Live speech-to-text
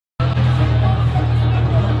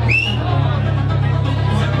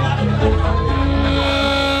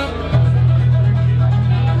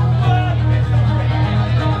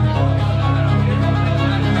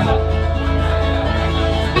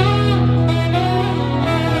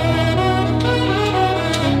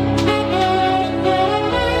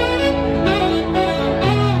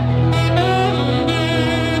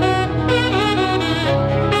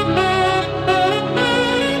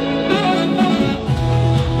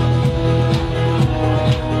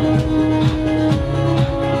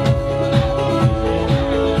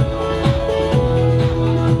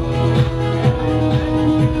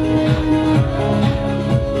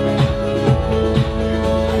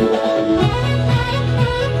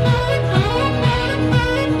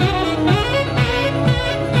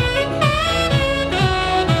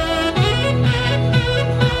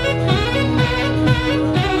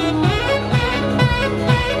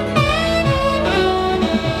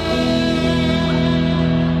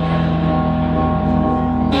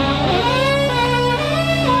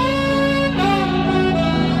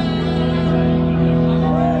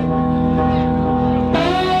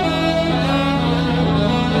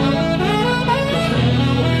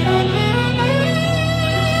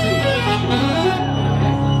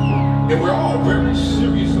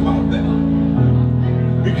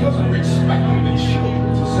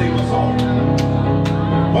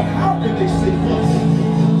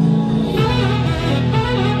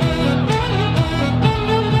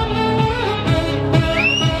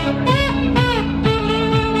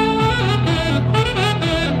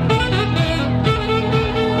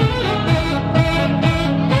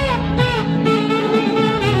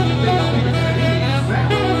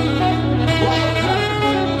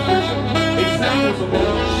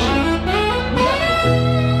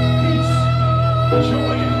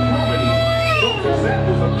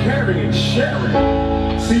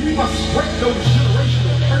See, we must break those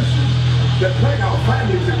generational curses that plague our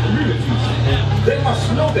families and communities. They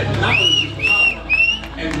must know that knowledge is power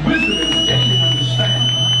and wisdom is gaining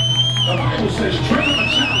understanding. The Bible says, train up a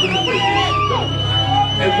child in the way they should go.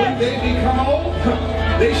 And when they become old,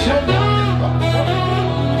 they shall not